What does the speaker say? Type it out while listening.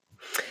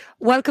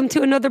Welcome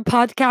to another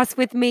podcast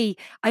with me.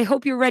 I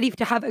hope you're ready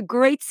to have a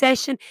great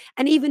session.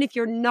 And even if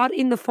you're not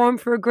in the form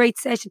for a great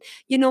session,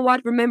 you know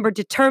what? Remember,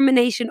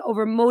 determination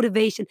over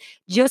motivation.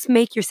 Just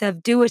make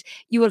yourself do it.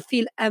 You will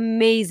feel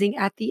amazing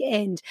at the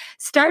end.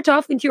 Start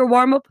off into your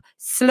warm up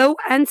slow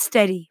and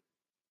steady.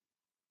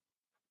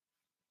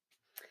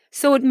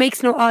 So it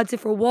makes no odds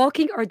if we're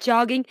walking or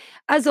jogging.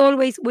 As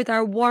always, with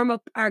our warm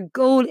up, our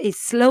goal is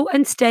slow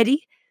and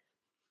steady.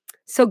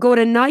 So go at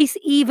a nice,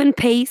 even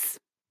pace.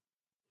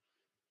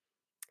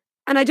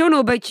 And I don't know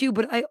about you,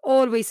 but I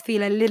always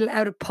feel a little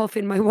out of puff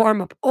in my warm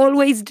up.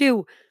 Always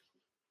do.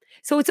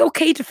 So it's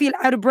okay to feel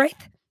out of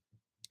breath.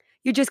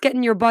 You're just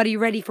getting your body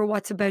ready for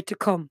what's about to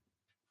come.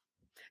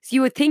 So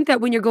you would think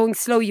that when you're going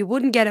slow, you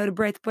wouldn't get out of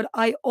breath, but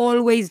I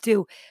always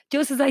do.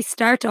 Just as I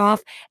start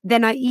off,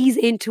 then I ease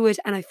into it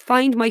and I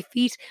find my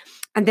feet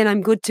and then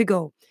I'm good to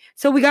go.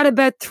 So we got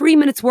about 3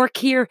 minutes work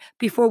here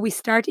before we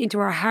start into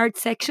our hard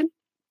section.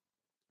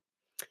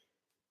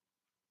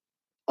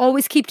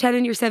 Always keep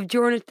telling yourself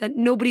during it that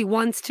nobody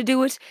wants to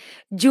do it.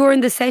 During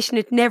the session,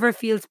 it never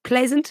feels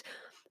pleasant,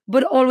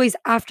 but always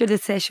after the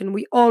session,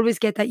 we always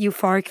get that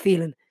euphoric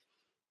feeling.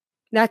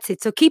 That's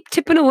it. So keep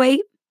tipping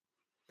away.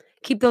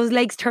 Keep those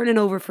legs turning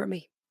over for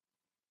me.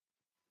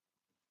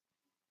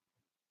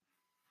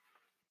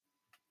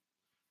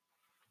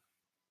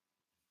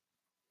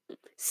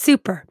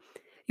 Super.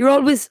 You're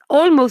always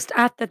almost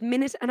at that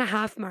minute and a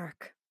half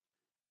mark.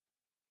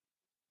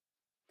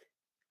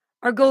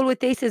 Our goal with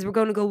this is we're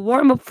going to go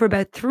warm up for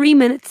about 3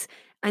 minutes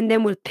and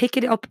then we'll pick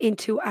it up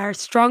into our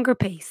stronger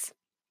pace.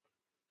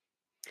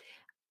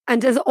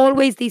 And as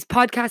always, these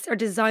podcasts are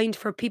designed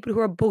for people who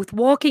are both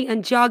walking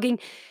and jogging.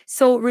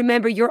 So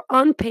remember, your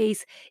on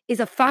pace is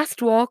a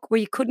fast walk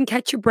where you couldn't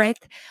catch your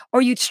breath,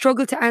 or you'd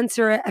struggle to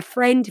answer a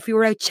friend if you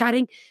were out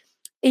chatting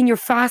in your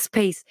fast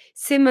pace,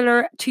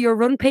 similar to your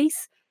run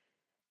pace.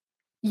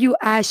 You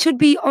should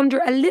be under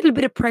a little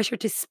bit of pressure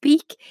to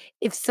speak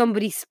if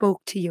somebody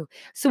spoke to you.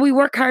 So we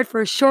work hard for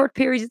a short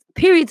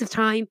periods of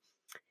time,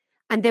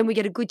 and then we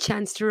get a good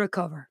chance to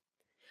recover.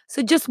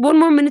 So just 1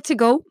 more minute to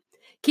go.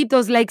 Keep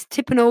those legs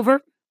tipping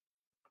over.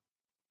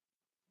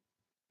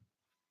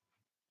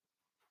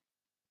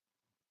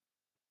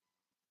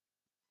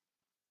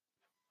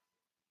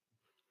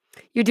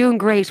 You're doing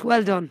great.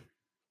 Well done.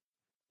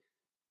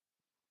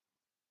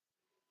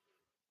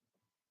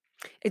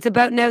 It's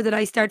about now that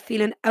I start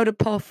feeling out of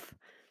puff.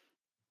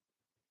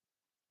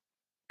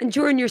 And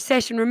during your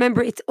session,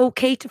 remember, it's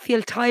okay to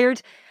feel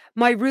tired.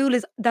 My rule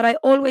is that I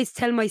always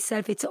tell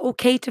myself it's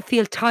okay to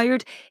feel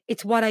tired.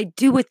 It's what I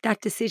do with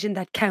that decision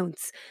that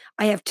counts.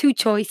 I have two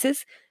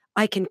choices.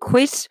 I can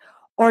quit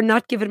or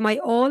not give it my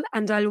all,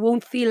 and I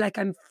won't feel like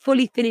I'm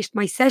fully finished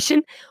my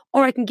session,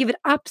 or I can give it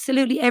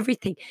absolutely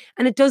everything.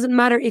 And it doesn't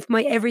matter if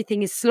my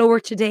everything is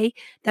slower today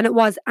than it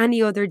was any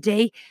other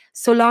day.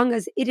 So long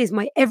as it is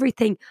my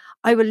everything,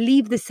 I will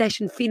leave the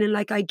session feeling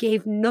like I'd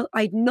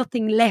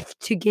nothing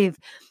left to give.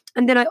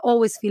 And then I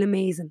always feel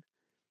amazing.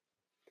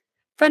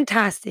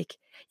 Fantastic.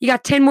 You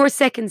got 10 more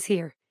seconds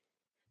here.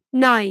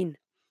 9,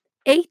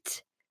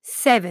 8,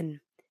 7,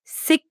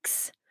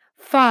 6,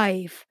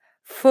 5,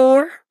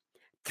 4,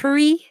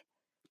 3,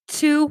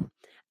 2,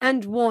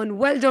 and 1.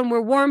 Well done.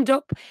 We're warmed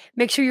up.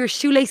 Make sure your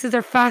shoelaces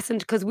are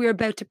fastened because we're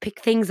about to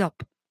pick things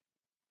up.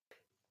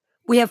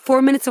 We have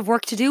 4 minutes of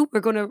work to do.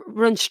 We're going to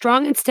run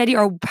strong and steady,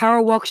 or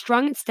power walk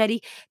strong and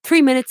steady.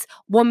 3 minutes,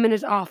 1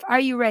 minute off. Are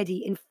you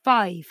ready? In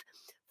 5,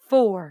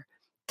 4,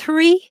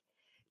 3,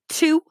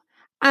 2,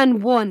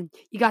 and 1.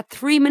 You got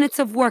 3 minutes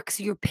of work,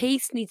 so your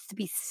pace needs to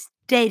be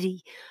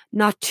steady,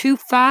 not too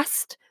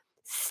fast,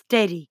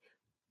 steady.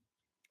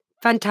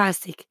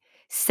 Fantastic.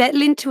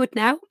 Settle into it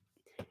now.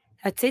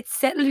 That's it.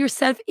 Settle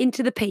yourself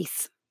into the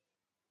pace.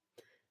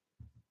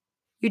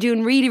 You're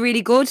doing really,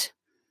 really good.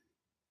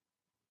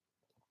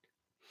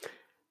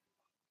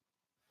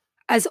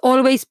 As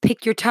always,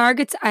 pick your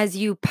targets as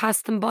you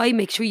pass them by.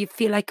 Make sure you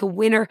feel like a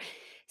winner.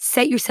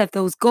 Set yourself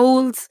those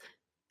goals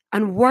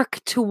and work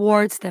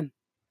towards them.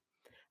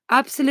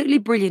 Absolutely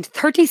brilliant.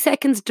 30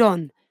 seconds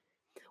done.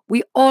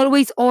 We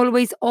always,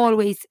 always,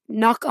 always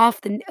knock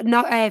off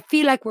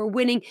feel like we're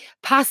winning,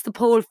 pass the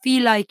pole,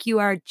 feel like you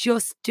are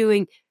just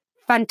doing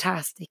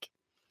fantastic.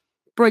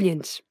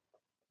 Brilliant.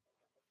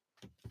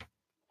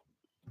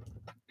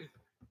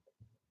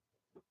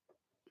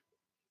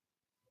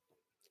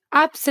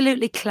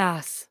 Absolutely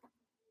class.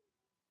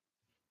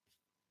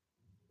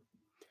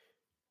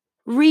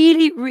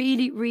 Really,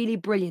 really, really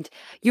brilliant.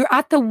 You're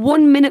at the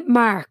 1 minute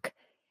mark.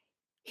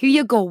 Here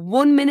you go.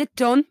 1 minute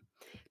done.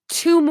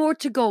 2 more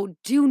to go.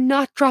 Do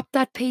not drop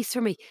that pace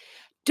for me.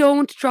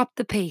 Don't drop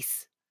the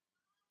pace.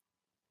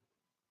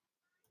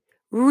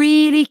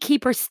 Really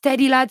keep her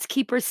steady, lads.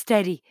 Keep her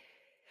steady.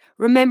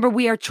 Remember,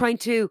 we are trying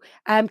to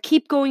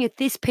keep going at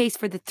this pace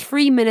for the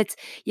 3 minutes.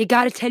 You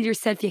got to tell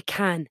yourself you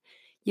can.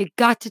 You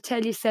got to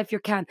tell yourself you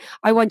can.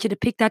 I want you to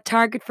pick that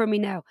target for me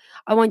now.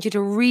 I want you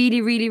to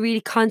really, really, really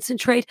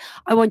concentrate.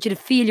 I want you to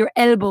feel your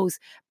elbows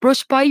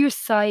brush by your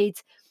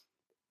sides.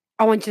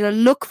 I want you to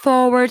look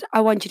forward.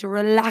 I want you to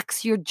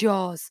relax your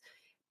jaws.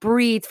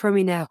 Breathe for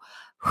me now.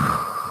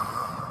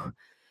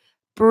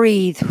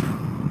 Breathe.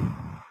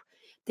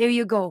 There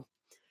you go.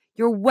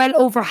 You're well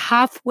over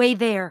halfway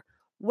there.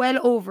 Well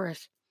over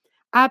it.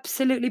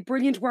 Absolutely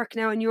brilliant work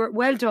now, and you're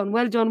well done,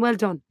 well done, well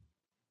done.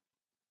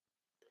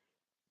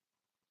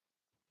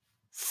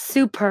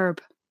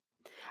 Superb.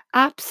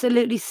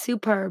 Absolutely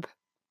superb.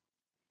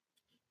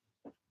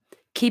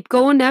 Keep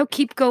going now,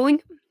 keep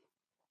going.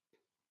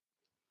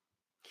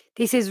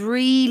 This is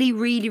really,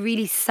 really,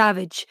 really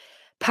savage.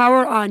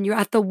 Power on. You're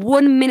at the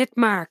 1 minute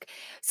mark.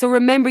 So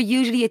remember,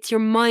 usually it's your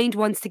mind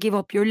wants to give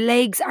up. Your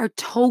legs are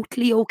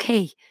totally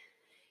okay.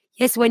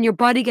 Yes, when your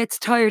body gets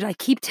tired, I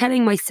keep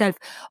telling myself,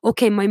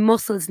 okay, my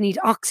muscles need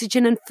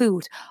oxygen and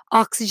food,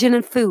 oxygen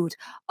and food,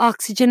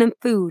 oxygen and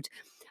food.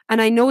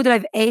 And I know that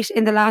I've ate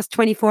in the last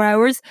 24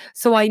 hours.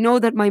 So I know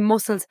that my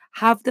muscles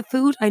have the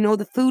food. I know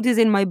the food is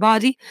in my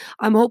body.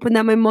 I'm hoping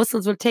that my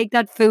muscles will take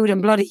that food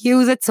and bloody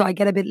use it so I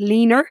get a bit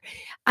leaner.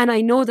 And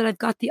I know that I've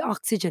got the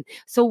oxygen.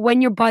 So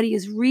when your body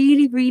is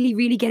really, really,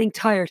 really getting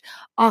tired,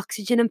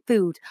 oxygen and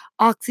food,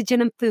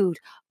 oxygen and food,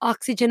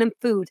 oxygen and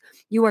food.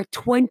 You are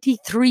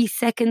 23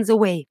 seconds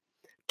away.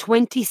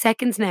 20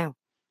 seconds now.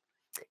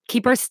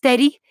 Keep her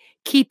steady.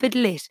 Keep it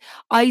lit.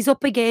 Eyes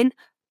up again.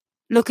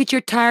 Look at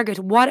your target.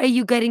 What are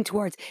you getting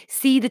towards?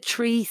 See the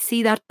tree,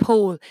 see that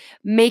pole.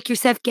 Make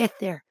yourself get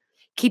there.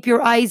 Keep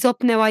your eyes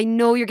up now. I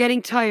know you're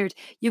getting tired.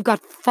 You've got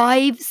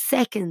 5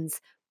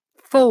 seconds.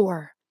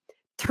 4,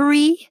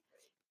 3,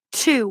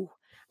 2,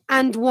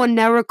 and 1.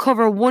 Now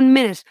recover 1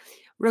 minute.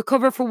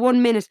 Recover for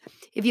 1 minute.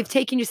 If you've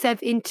taken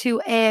yourself into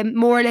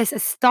more or less a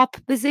stop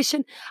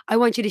position, I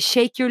want you to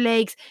shake your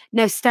legs.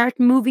 Now start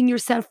moving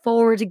yourself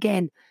forward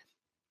again.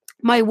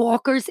 My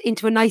walkers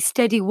into a nice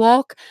steady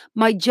walk,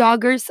 my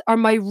joggers or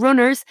my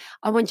runners,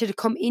 I want you to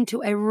come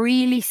into a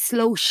really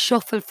slow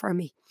shuffle for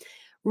me.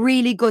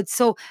 Really good.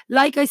 So,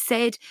 like I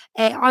said,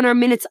 on our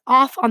minutes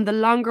off, on the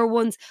longer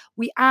ones,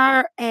 we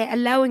are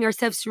allowing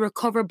ourselves to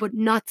recover, but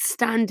not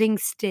standing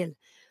still.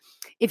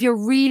 If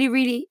you're really,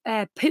 really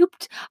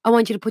pooped, I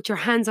want you to put your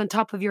hands on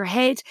top of your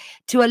head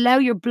to allow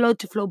your blood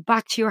to flow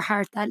back to your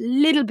heart that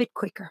little bit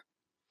quicker.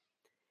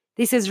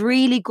 This is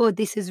really good.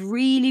 This is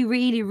really,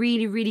 really,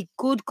 really, really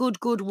good, good,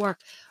 good work.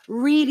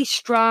 Really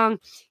strong.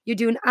 You're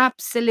doing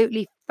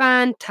absolutely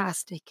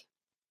fantastic.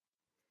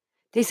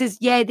 This is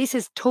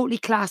totally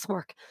class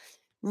work.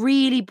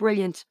 Really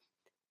brilliant.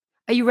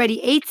 Are you ready?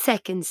 8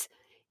 seconds.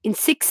 In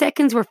 6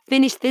 seconds, we're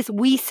finished this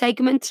wee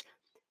segment.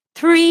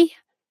 3,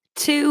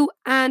 2,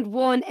 and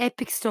 1.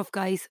 Epic stuff,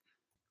 guys.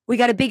 We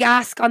got a big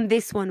ask on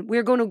this one.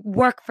 We're going to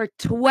work for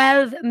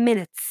 12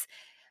 minutes.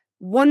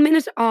 1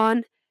 minute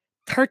on,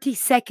 30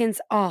 seconds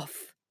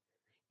off.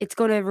 It's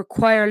going to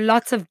require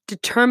lots of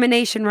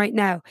determination right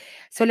now.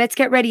 So let's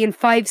get ready in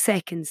 5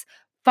 seconds.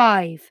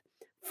 5,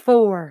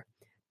 4,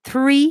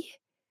 3,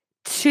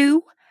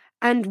 2,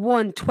 and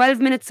 1. 12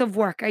 minutes of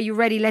work. Are you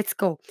ready? Let's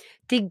go.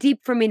 Dig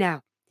deep for me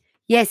now.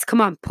 Yes, come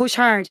on, push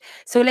hard.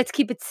 So let's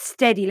keep it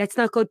steady. Let's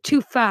not go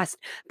too fast.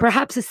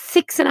 Perhaps a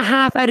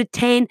 6.5 out of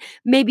 10,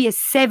 maybe a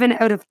 7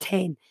 out of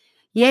 10.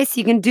 Yes,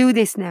 you can do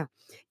this now.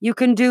 You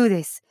can do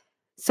this.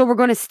 So we're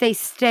going to stay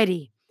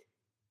steady.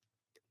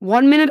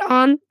 1 minute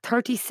on,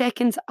 30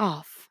 seconds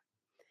off.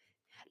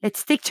 Let's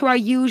stick to our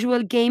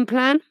usual game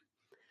plan.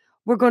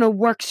 We're going to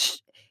work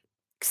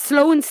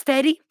slow and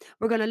steady.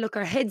 We're going to look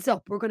our heads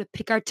up. We're going to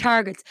pick our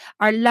targets,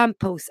 our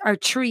lampposts, our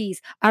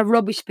trees, our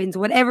rubbish bins,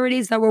 whatever it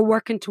is that we're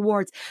working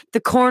towards, the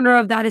corner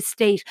of that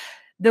estate,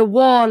 the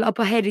wall up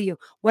ahead of you,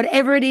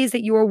 whatever it is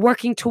that you are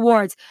working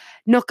towards.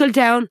 Knuckle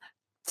down,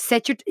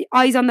 set your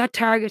eyes on that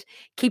target,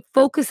 keep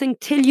focusing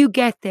till you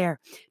get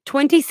there.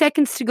 20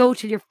 seconds to go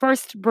till your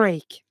first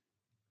break.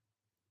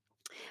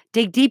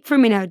 Dig deep for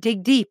me now.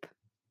 Dig deep.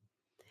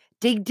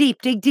 Dig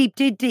deep, dig deep,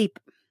 dig deep.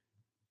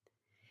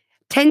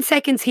 10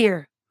 seconds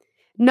here.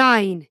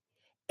 9,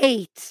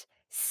 8,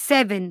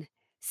 7,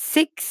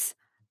 6,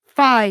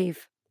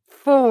 5,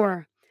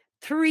 4,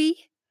 3,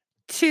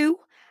 2,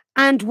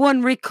 and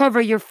 1.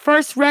 Recover. Your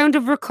first round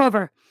of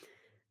recover.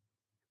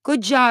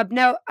 Good job.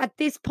 Now, at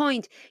this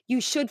point,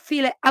 you should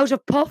feel it out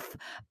of puff,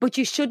 but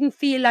you shouldn't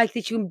feel like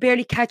that you can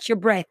barely catch your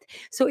breath.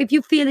 So if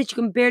you feel that you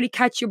can barely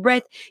catch your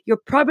breath,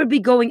 you're probably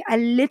going a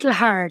little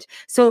hard.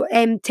 So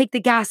take the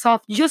gas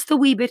off just a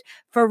wee bit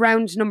for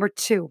round number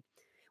 2,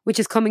 which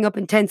is coming up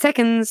in 10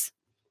 seconds.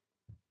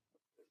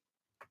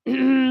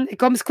 It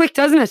comes quick,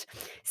 doesn't it?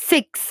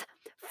 6,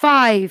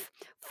 5,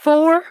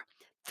 4,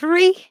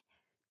 3,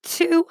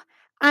 2,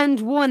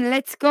 and 1.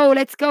 Let's go.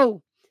 Let's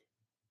go.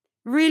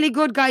 Really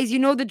good, guys. You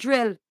know the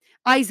drill.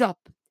 Eyes up.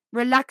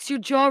 Relax your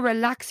jaw.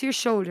 Relax your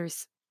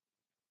shoulders.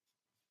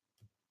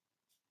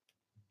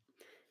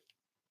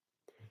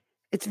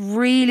 It's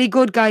really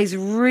good, guys.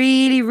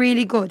 Really,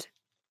 really good.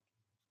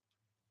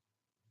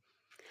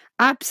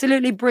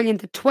 Absolutely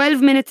brilliant. The 12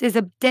 minutes is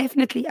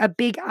definitely a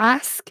big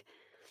ask,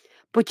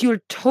 but you'll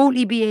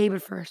totally be able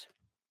for it.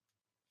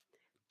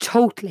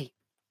 Totally.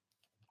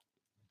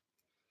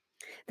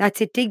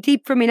 That's it. Dig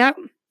deep for me now.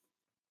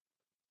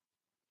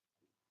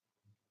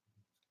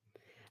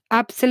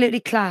 Absolutely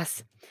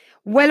class.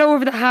 Well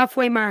over the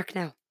halfway mark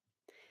now.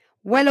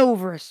 Well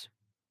over it.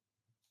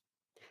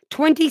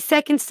 20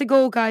 seconds to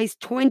go, guys.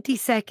 20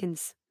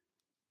 seconds.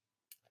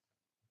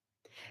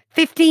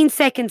 15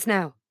 seconds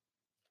now.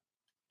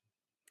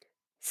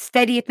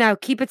 Steady it now.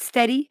 Keep it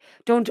steady.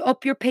 Don't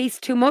up your pace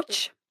too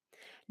much.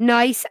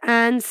 Nice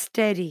and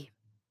steady.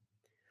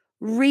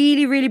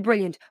 Really, really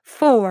brilliant.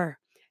 4,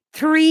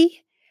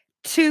 3,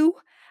 2,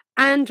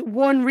 and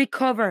 1.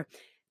 Recover.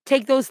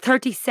 Take those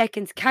 30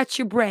 seconds. Catch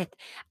your breath.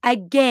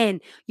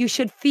 Again, you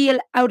should feel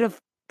out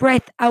of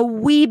breath a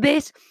wee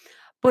bit,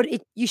 but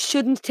you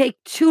shouldn't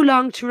take too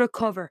long to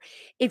recover.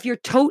 If you're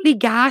totally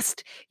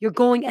gassed, you're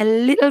going a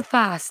little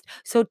fast.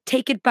 So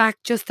take it back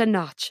just a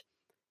notch.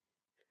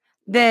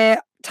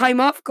 The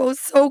time off goes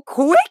so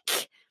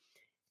quick.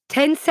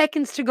 10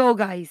 seconds to go,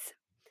 guys.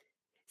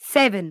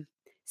 7,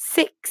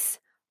 6,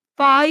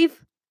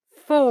 5,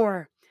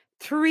 4,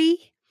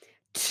 3,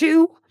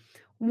 2,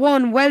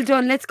 1. Well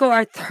done. Let's go.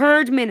 Our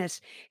 3rd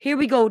minute. Here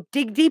we go.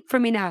 Dig deep for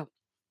me now.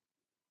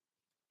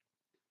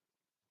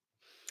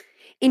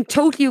 In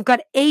total, you've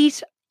got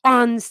 8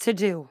 ons to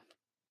do.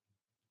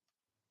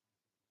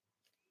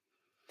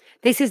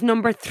 This is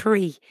number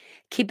 3.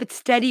 Keep it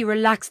steady.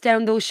 Relax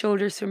down those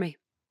shoulders for me.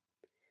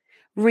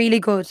 Really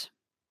good.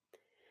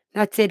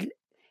 That's it.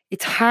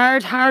 It's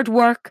hard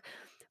work,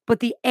 but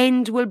the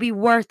end will be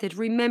worth it.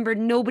 Remember,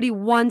 nobody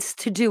wants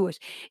to do it.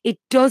 It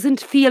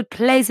doesn't feel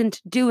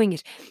pleasant doing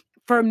it.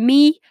 For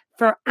me,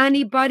 for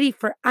anybody,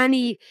 for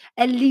any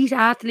elite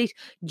athlete,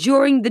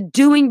 during the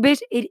doing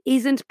bit, it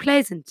isn't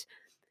pleasant.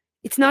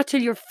 It's not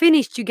till you're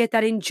finished you get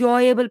that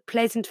enjoyable,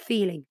 pleasant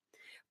feeling.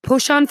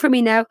 Push on for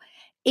me now.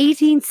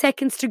 18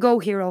 seconds to go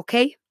here,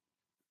 okay?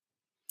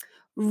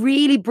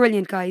 Really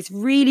brilliant, guys.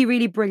 Really,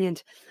 really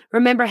brilliant.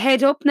 Remember,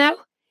 head up now.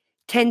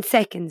 10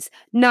 seconds.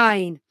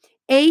 9,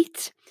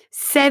 8,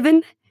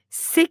 7,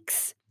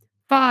 6,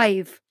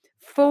 5,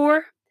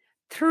 4,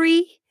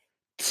 3,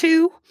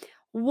 2,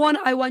 1.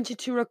 I want you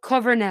to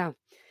recover now.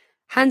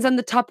 Hands on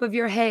the top of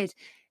your head.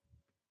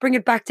 Bring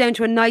it back down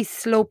to a nice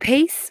slow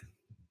pace.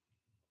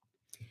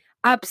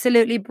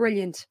 Absolutely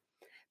brilliant.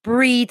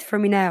 Breathe for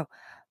me now.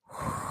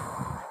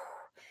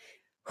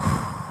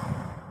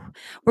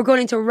 We're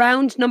going into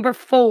round number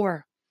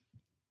 4.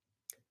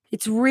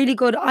 It's really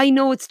good. I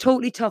know it's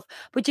totally tough,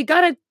 but you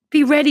got to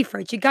be ready for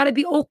it. You got to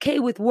be okay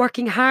with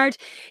working hard.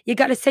 You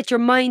got to set your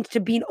mind to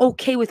being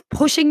okay with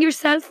pushing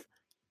yourself.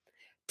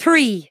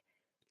 3,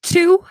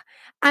 2,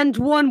 and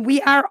 1.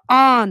 We are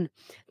on.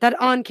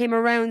 That on came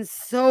around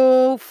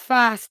so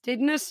fast,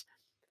 didn't it?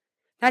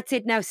 That's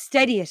it now.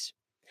 Steady it.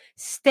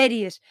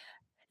 Steady it.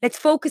 Let's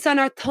focus on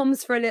our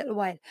thumbs for a little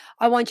while.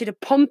 I want you to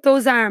pump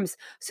those arms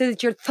so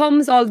that your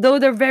thumbs, although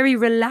they're very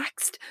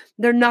relaxed,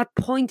 they're not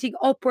pointing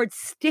upwards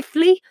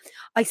stiffly.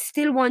 I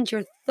still want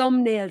your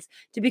thumbnails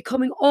to be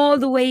coming all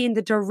the way in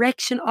the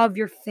direction of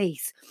your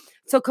face.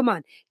 So come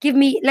on,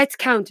 let's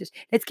count it.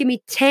 Let's give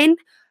me 10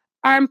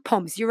 arm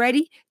pumps. You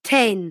ready?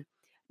 10,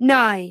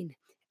 9,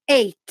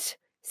 8,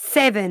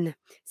 7,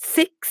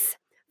 6,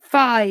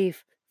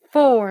 5,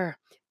 4,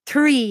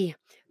 3,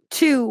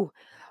 2,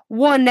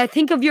 1. Now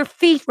think of your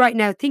feet right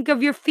now. Think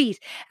of your feet.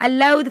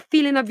 Allow the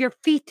feeling of your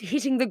feet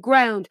hitting the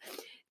ground.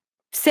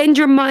 Send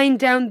your mind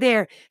down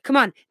there. Come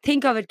on,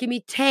 think of it. Give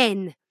me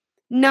 10,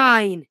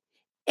 9,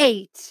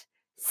 8,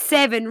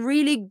 7.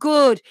 Really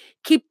good.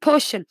 Keep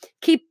pushing.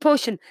 Keep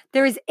pushing.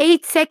 There is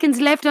 8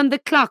 seconds left on the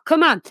clock.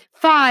 Come on.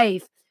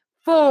 5,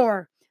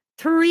 4,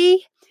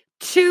 3,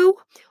 2,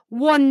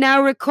 1.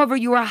 Now recover.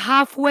 You are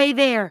halfway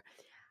there.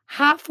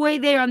 Halfway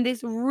there on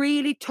this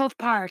really tough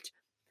part.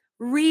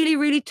 Really,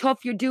 really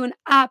tough. You're doing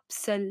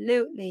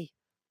absolutely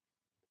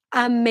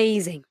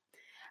amazing.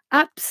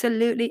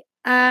 Absolutely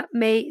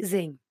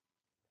amazing.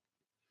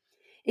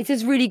 It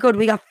is really good.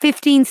 We got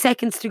 15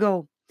 seconds to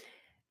go.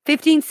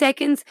 15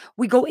 seconds.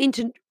 We go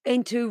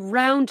into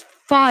round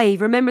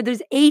 5. Remember,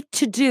 there's 8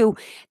 to do.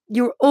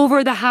 You're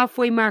over the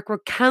halfway mark. We're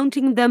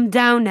counting them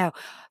down now.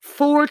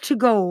 4 to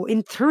go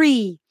in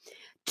 3,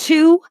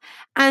 2,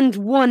 and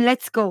 1.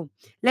 Let's go.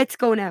 Let's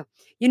go now.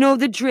 You know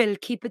the drill.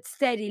 Keep it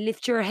steady.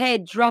 Lift your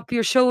head. Drop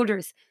your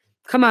shoulders.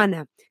 Come on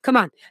now. Come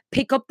on.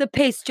 Pick up the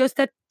pace just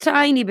a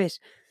tiny bit.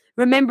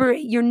 Remember,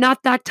 you're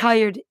not that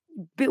tired.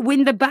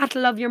 Win the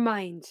battle of your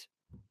mind.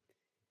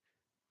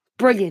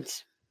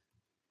 Brilliant.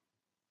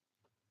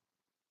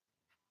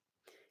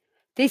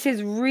 This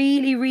is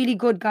really, really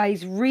good,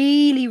 guys.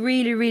 Really,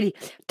 really, really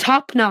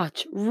top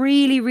notch.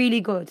 Really,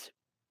 really good.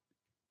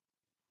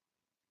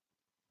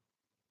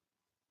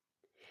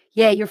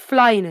 Yeah, you're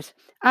flying it.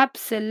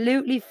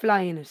 Absolutely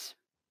flying it.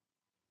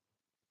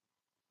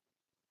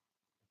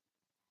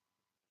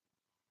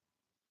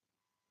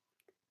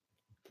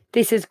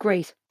 This is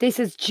great. This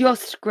is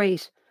just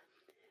great.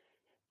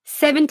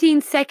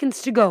 17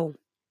 seconds to go.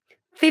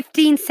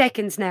 15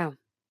 seconds now.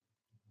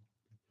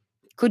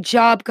 Good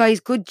job, guys.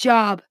 Good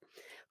job.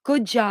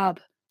 Good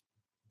job.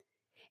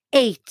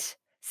 8,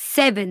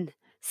 7,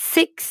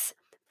 6,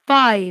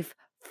 5,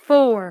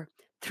 4,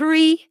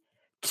 3,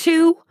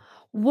 2,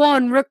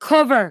 1.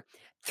 Recover.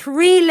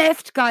 3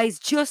 left, guys.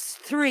 Just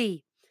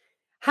 3.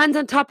 Hands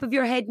on top of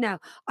your head now.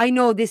 I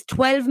know this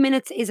 12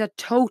 minutes is a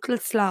total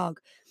slog.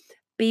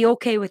 Be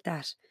okay with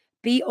that.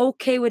 Be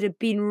okay with it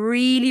being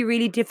really,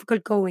 really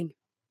difficult going.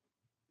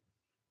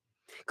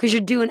 Because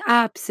you're doing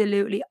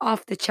absolutely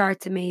off the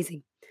charts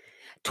amazing.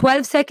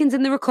 12 seconds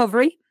in the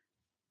recovery.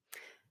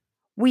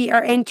 We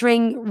are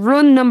entering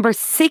run number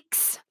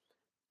 6.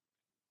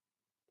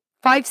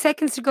 5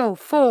 seconds to go.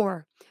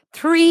 4,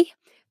 3,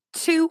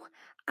 2,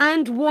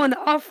 and 1.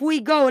 Off we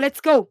go.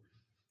 Let's go.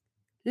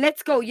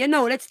 Let's go.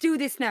 Let's do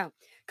this now.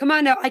 Come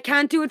on now. I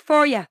can't do it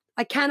for you.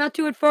 I cannot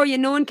do it for you.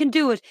 No one can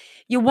do it.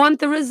 You want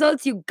the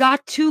results. You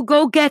got to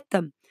go get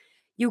them.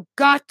 You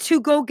got to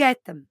go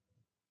get them.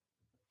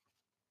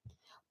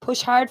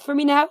 Push hard for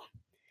me now.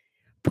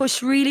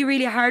 Push really,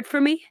 really hard for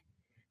me.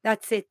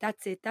 That's it.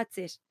 That's it. That's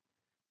it.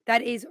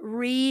 That is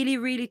really,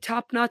 really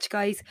top notch,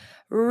 guys.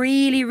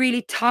 Really,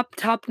 really top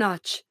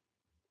notch.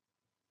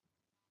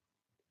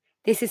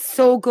 This is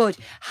so good.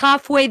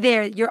 Halfway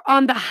there. You're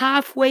on the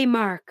halfway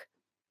mark.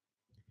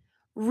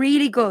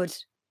 Really good.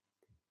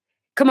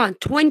 Come on.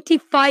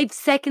 25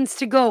 seconds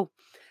to go.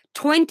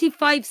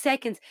 25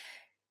 seconds.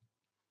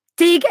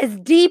 Dig as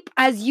deep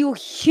as you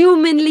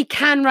humanly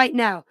can right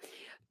now.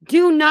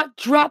 Do not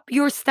drop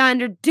your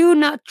standard. Do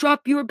not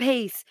drop your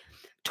pace.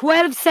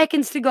 12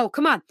 seconds to go.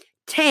 Come on.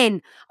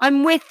 10.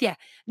 I'm with you.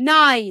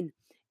 9,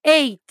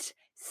 8,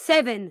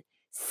 7,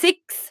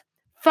 6,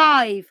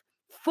 5,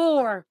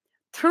 4,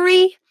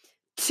 3,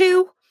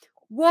 2,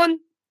 1.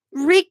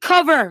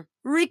 Recover.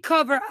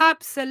 Recover.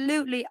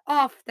 Absolutely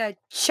off the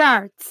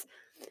charts.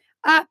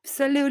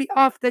 Absolutely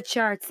off the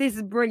charts. This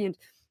is brilliant.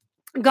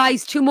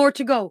 Guys, 2 more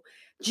to go.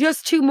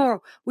 Just 2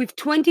 more. We've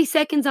 20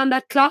 seconds on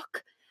that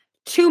clock.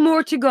 2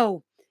 more to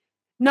go.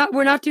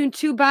 We're not doing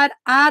too bad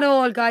at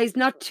all, guys.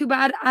 Not too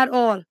bad at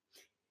all.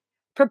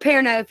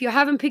 Prepare now. If you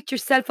haven't picked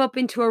yourself up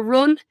into a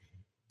run,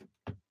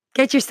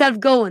 get yourself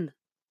going.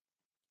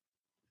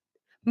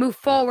 Move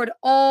forward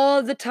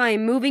all the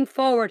time. Moving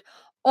forward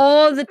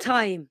all the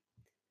time.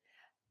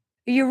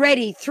 Are you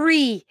ready?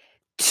 3,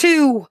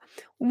 2,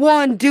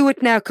 1. Do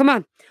it now. Come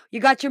on. You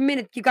got your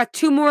minute. You got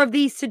 2 more of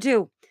these to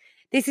do.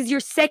 This is your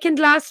second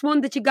last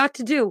one that you got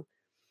to do.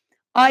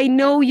 I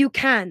know you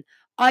can.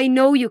 I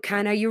know you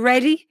can. Are you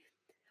ready?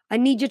 I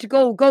need you to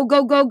go. Go,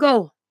 go, go,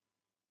 go.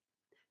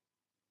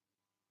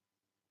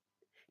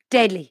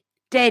 Deadly,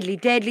 deadly,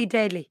 deadly,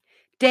 deadly,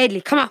 deadly.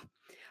 Come on.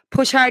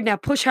 Push hard now.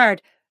 Push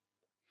hard.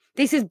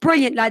 This is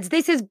brilliant, lads.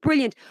 This is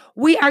brilliant.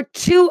 We are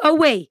 2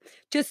 away.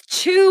 Just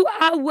 2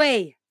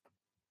 away.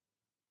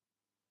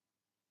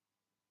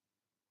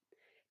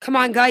 Come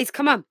on, guys.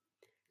 Come on.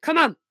 Come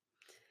on.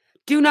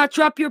 Do not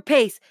drop your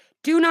pace.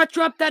 Do not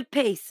drop that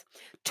pace.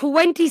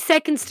 20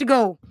 seconds to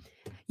go.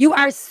 You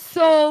are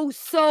so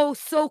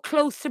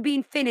close to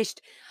being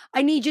finished.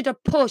 I need you to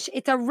push.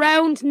 It's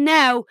around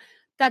now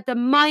that the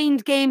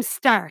mind games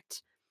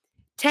start.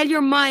 Tell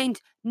your mind,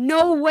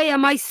 no way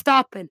am I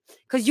stopping.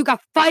 Because you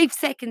got 5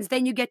 seconds,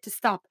 then you get to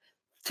stop.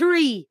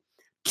 3,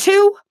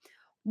 2,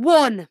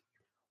 1.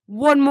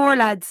 One more,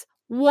 lads.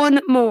 One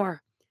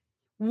more.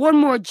 One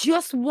more.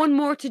 Just one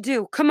more to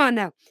do. Come on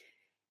now.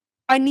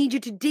 I need you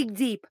to dig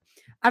deep.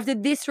 After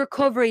this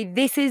recovery,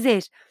 this is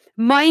it.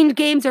 Mind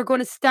games are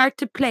going to start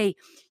to play.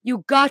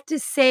 You got to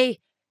say,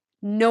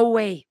 no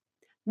way.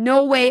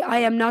 No way, I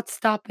am not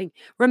stopping.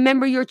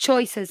 Remember your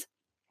choices.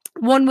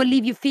 One will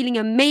leave you feeling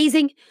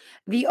amazing.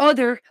 The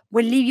other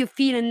will leave you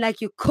feeling like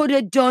you could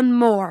have done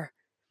more.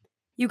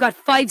 You got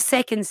 5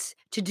 seconds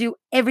to do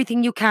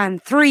everything you can.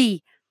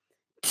 3,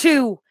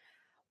 2,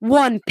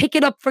 1. Pick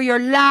it up for your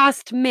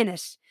last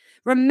minute.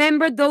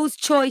 Remember those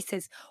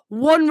choices.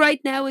 One right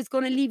now is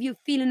going to leave you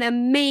feeling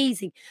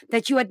amazing,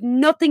 that you had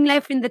nothing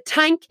left in the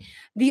tank.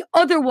 The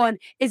other one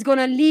is going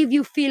to leave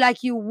you feel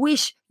like you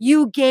wish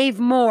you gave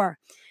more.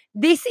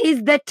 This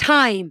is the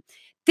time.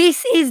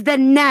 This is the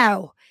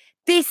now.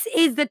 This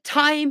is the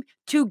time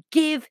to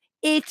give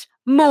it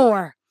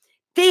more.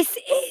 This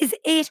is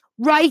it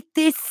right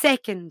this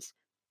second.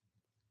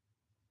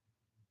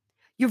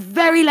 Your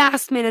very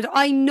last minute.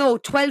 I know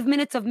 12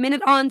 minutes of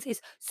minute-ons is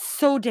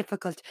so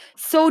difficult.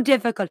 So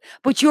difficult.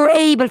 But you're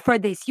able for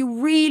this.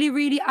 You really,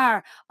 really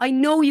are. I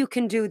know you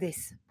can do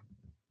this.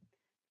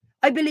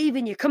 I believe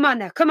in you. Come on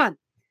now. Come on.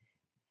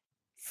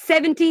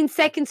 17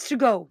 seconds to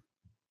go.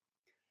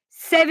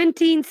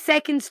 17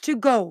 seconds to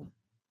go.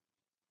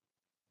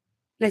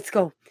 Let's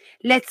go.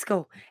 Let's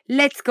go.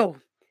 Let's go.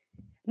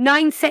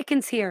 9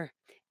 seconds here.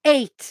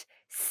 8,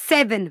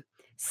 7,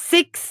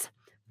 6,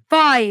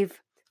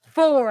 5,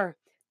 4,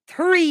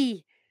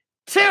 3,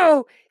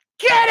 2,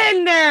 get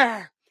in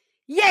there.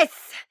 Yes,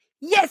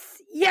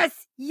 yes,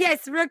 yes,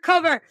 yes.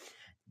 Recover.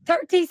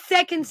 30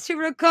 seconds to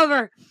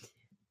recover.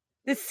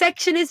 The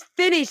section is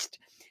finished.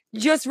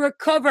 Just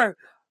recover.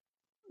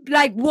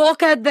 Like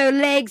walk out the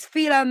legs.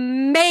 Feel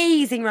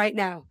amazing right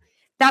now.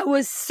 That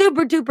was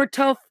super duper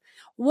tough.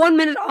 1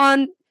 minute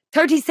on,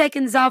 30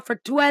 seconds off for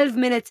 12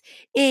 minutes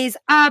is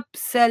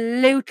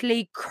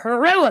absolutely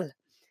cruel.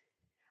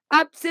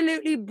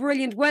 Absolutely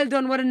brilliant. Well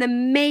done. What an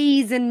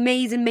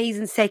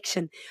amazing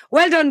section.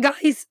 Well done,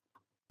 guys.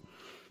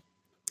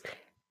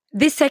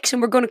 This section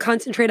we're going to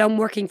concentrate on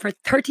working for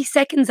 30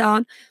 seconds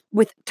on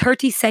with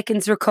 30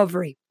 seconds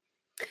recovery.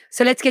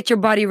 So let's get your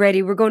body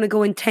ready. We're going to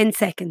go in 10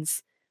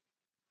 seconds.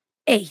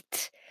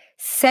 8,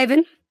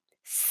 7,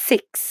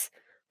 6,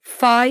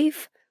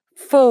 5,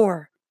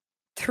 4,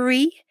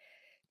 3,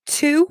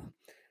 2,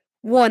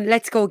 1.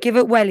 Let's go. Give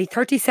it welly.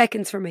 30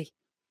 seconds for me.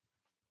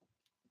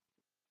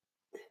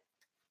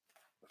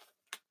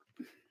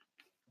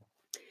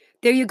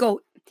 There you go.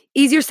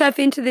 Ease yourself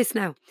into this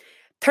now.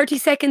 30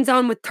 seconds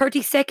on with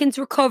 30 seconds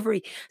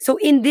recovery. So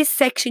in this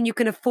section, you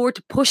can afford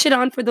to push it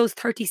on for those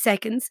 30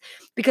 seconds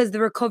because the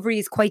recovery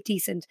is quite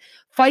decent.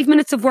 5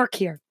 minutes of work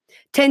here.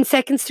 10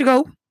 seconds to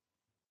go.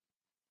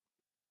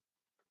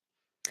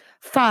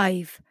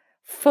 5,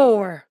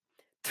 4,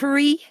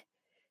 3,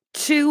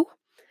 2,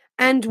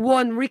 and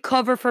 1.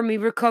 Recover for me.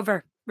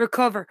 Recover.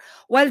 Recover.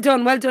 Well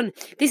done. Well done.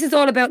 This is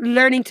all about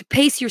learning to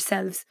pace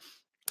yourselves.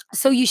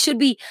 So you should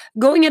be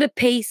going at a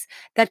pace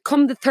that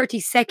come the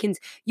 30 seconds,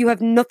 you have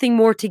nothing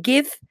more to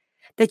give,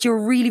 that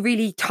you're really,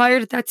 really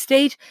tired at that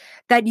state,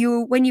 that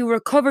you, when you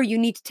recover, you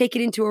need to take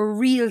it into a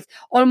real,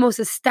 almost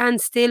a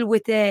standstill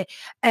with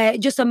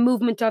just a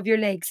movement of your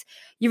legs.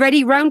 You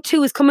ready? Round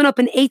 2 is coming up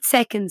in 8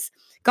 seconds.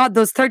 God,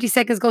 those 30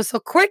 seconds go so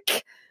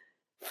quick.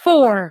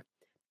 4,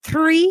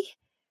 3,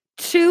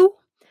 2,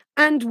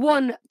 and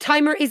 1.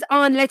 Timer is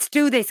on. Let's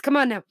do this. Come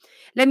on now.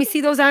 Let me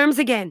see those arms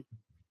again.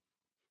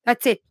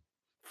 That's it.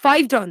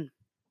 5 done.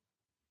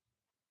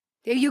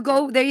 There you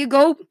go. There you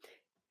go.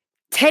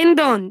 10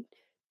 done.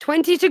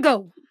 20 to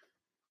go.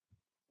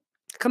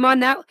 Come on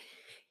now.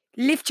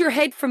 Lift your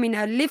head for me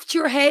now. Lift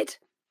your head.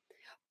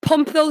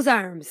 Pump those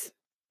arms.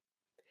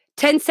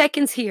 10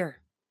 seconds here.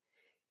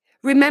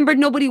 Remember,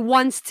 nobody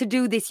wants to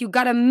do this. You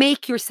got to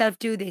make yourself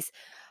do this.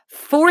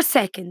 4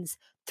 seconds.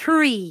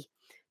 3,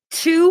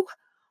 2,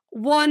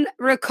 1.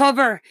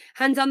 Recover.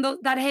 Hands on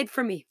that head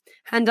for me.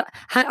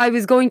 I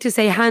was going to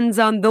say hands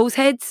on those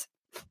heads.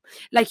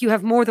 Like you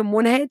have more than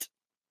one head.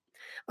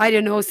 I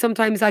don't know.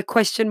 Sometimes I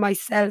question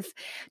myself.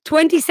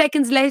 20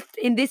 seconds left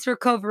in this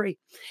recovery.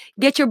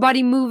 Get your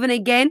body moving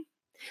again.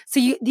 So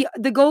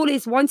the goal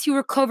is once you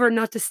recover,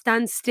 not to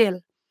stand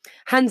still.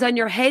 Hands on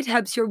your head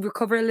helps you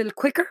recover a little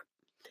quicker.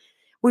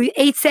 We have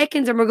 8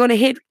 seconds and we're going to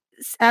hit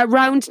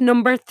round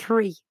number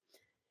 3.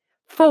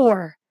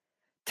 4,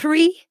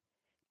 3,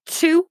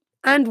 2,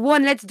 and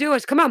 1. Let's do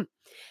it. Come on.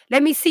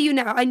 Let me see you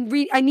now.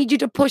 I need you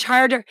to push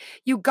harder.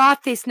 You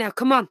got this now.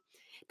 Come on.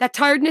 That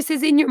tiredness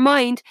is in your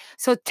mind.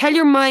 So tell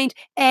your mind,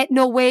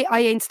 no way, I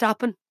ain't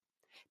stopping.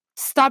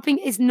 Stopping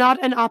is not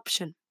an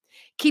option.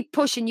 Keep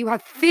pushing. You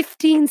have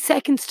 15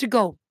 seconds to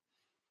go.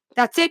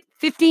 That's it.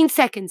 15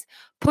 seconds.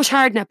 Push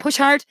hard now. Push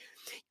hard.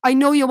 I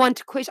know you want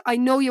to quit. I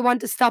know you want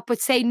to stop, but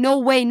say, no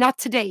way, not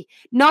today.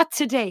 Not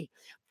today.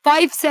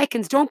 5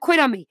 seconds. Don't quit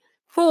on me.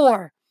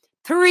 4,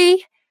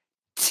 3,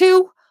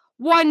 2,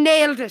 1.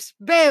 Nailed it.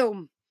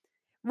 Boom.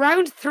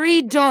 Round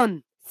 3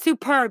 done.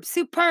 Superb.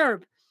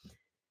 Superb.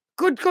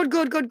 Good, good,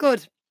 good, good,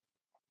 good.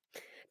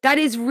 That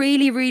is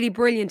really, really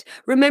brilliant.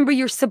 Remember,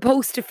 you're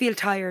supposed to feel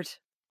tired.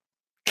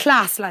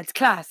 Class, lads,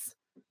 class.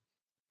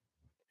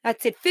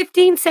 That's it.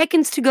 15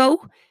 seconds to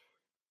go.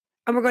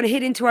 And we're going to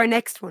hit into our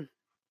next one.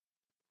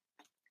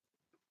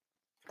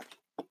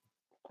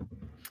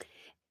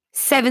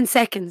 7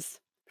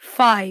 seconds.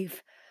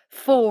 5,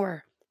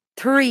 4,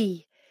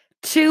 3,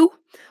 2,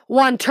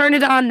 1. Turn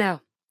it on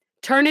now.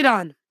 Turn it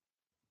on.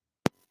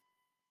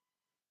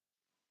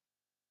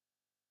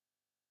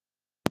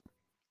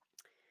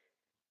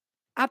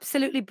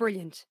 Absolutely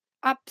brilliant.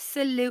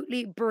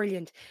 Absolutely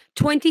brilliant.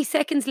 20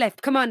 seconds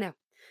left. Come on now.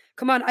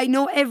 Come on. I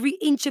know every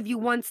inch of you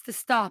wants to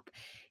stop.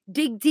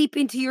 Dig deep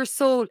into your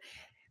soul.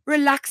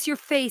 Relax your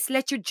face.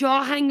 Let your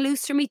jaw hang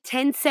loose for me.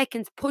 10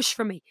 seconds. Push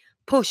for me.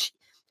 Push.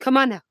 Come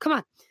on now. Come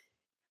on.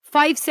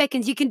 5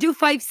 seconds. You can do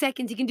 5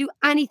 seconds. You can do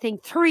anything.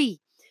 3,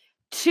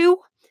 2,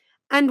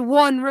 and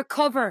 1.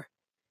 Recover.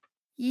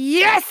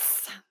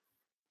 Yes.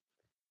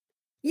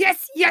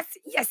 Yes, yes,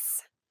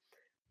 yes.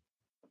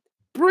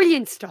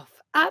 Brilliant stuff.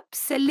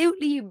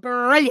 Absolutely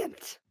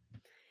brilliant.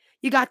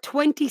 You got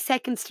 20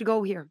 seconds to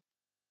go here.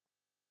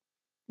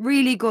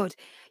 Really good.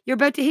 You're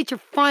about to hit your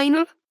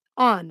final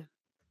on.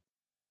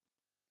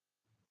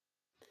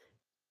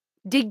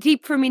 Dig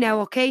deep for me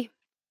now, okay?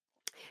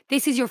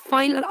 This is your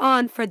final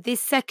on for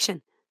this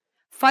section.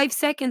 5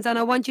 seconds, and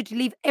I want you to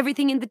leave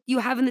everything you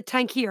have in the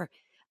tank here.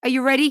 Are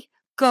you ready?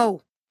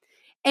 Go.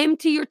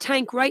 Empty your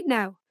tank right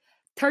now.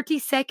 30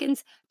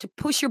 seconds to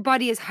push your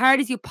body as hard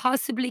as you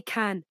possibly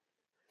can.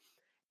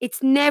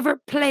 It's never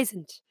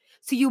pleasant,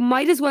 so you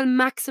might as well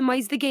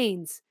maximize the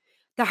gains.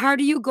 The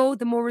harder you go,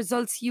 the more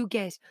results you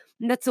get.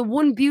 And that's the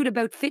one beauty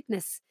about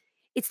fitness.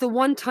 It's the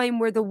one time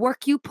where the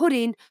work you put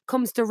in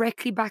comes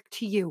directly back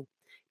to you.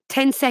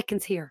 10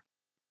 seconds here.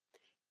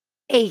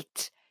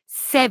 8,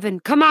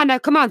 7. Come on now.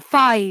 Come on.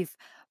 5,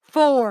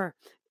 4,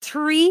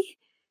 3,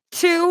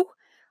 2,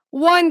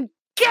 1.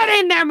 Get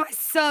in there, my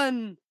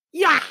son.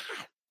 Yeah.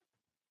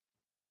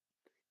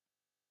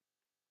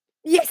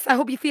 Yes, I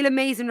hope you feel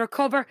amazing.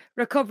 Recover,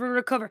 recover,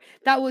 recover.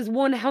 That was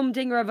one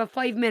humdinger of a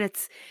 5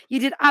 minutes. You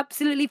did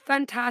absolutely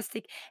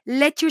fantastic.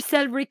 Let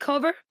yourself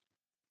recover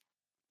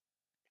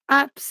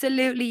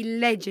Absolutely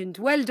legend.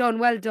 Well done,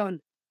 well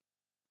done.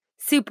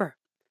 Super.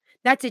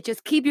 That's it.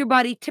 Just keep your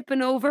body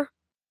tipping over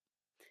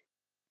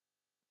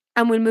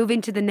and we'll move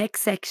into the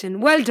next section.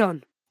 Well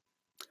done.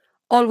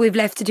 All we've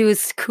left to do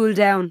is cool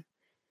down.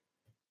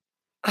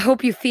 I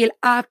hope you feel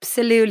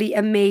absolutely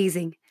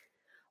amazing.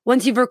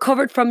 Once you've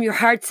recovered from your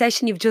hard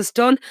session you've just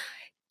done,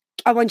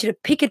 I want you to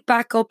pick it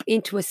back up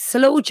into a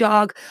slow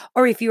jog,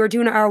 or if you are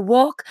doing our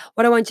walk,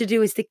 what I want you to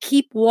do is to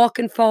keep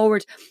walking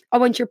forward. I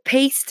want your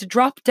pace to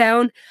drop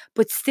down,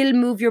 but still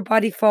move your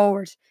body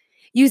forward.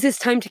 Use this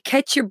time to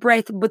catch your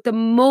breath, but the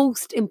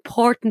most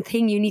important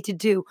thing you need to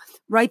do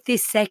right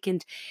this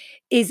second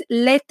is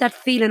let that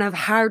feeling of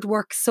hard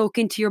work soak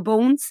into your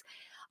bones.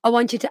 I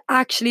want you to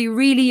actually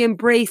really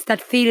embrace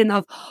that feeling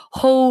of,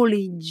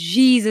 holy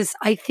Jesus,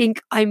 I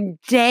think I'm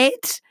dead.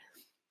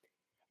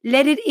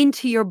 Let it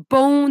into your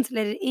bones,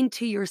 let it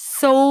into your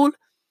soul,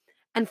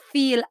 and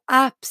feel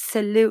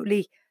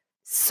absolutely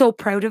so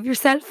proud of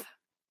yourself.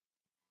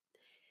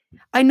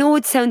 I know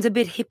it sounds a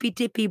bit hippy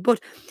dippy,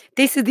 but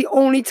this is the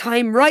only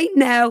time right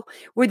now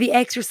where the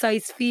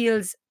exercise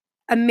feels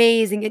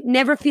amazing. It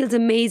never feels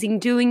amazing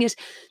doing it,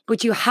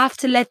 but you have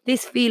to let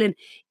this feeling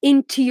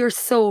into your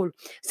soul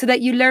so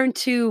that you learn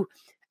to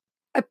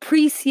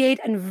appreciate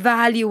and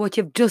value what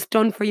you've just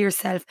done for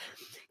yourself.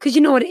 Because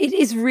you know what? It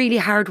is really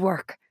hard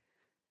work.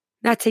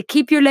 That's it.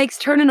 Keep your legs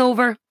turning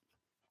over.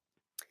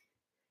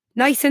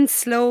 Nice and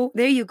slow.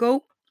 There you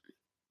go.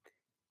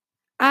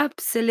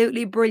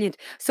 Absolutely brilliant.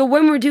 So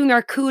when we're doing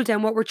our cool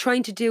down, what we're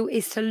trying to do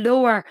is to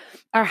lower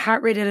our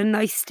heart rate at a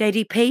nice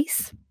steady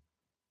pace.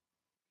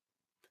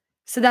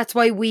 So that's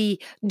why we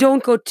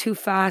don't go too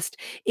fast.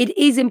 It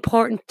is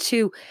important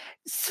to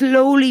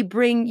slowly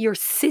bring your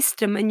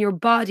system and your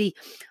body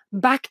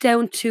back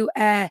down to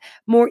a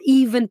more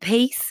even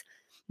pace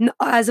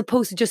as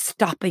opposed to just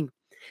stopping.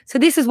 So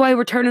this is why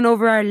we're turning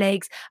over our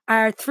legs.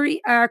 Our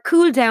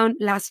cool down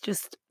lasts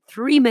just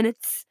 3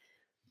 minutes.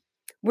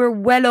 We're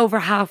well over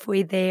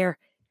halfway there.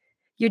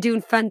 You're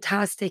doing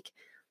fantastic.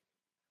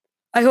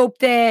 I hope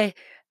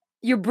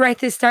your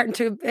breath is starting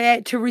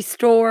to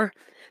restore,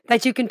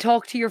 that you can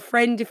talk to your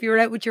friend if you're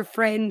out with your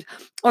friend,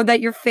 or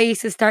that your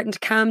face is starting to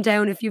calm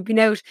down if you've been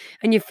out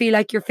and you feel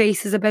like your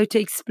face is about to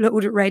explode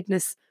with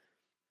redness.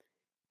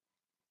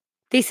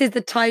 This is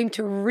the time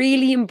to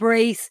really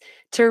embrace,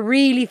 to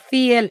really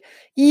feel,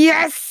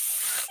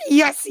 yes,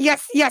 yes,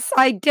 yes, yes,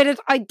 I did it,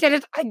 I did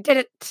it, I did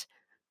it.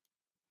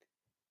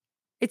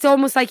 It's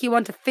almost like you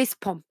want to fist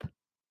pump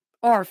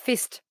or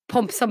fist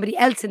pump somebody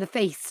else in the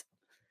face.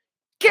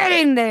 Get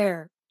in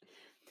there.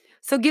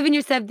 So giving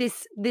yourself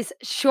this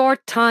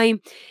short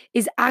time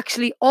is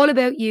actually all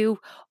about you,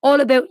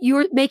 all about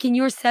your making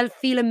yourself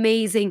feel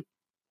amazing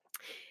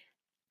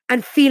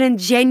and feeling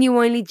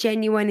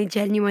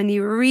genuinely,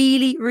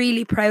 really,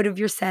 really proud of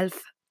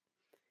yourself.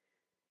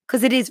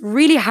 Because it is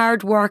really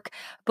hard work,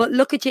 but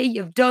look at you,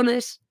 you've done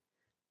it.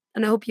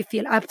 And I hope you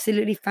feel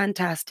absolutely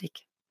fantastic.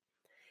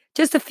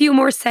 Just a few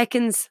more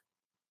seconds.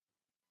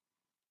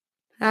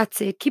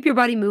 That's it. Keep your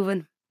body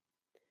moving.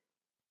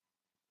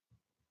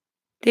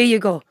 There you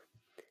go.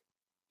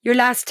 Your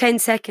last 10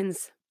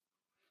 seconds.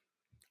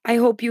 I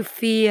hope you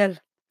feel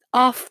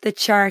off the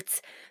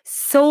charts,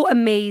 so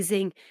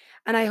amazing,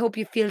 and I hope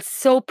you feel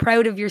so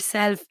proud of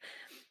yourself.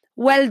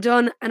 Well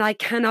done, and I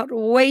cannot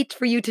wait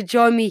for you to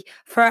join me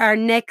for our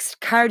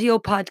next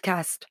cardio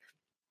podcast.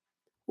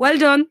 Well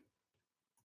done.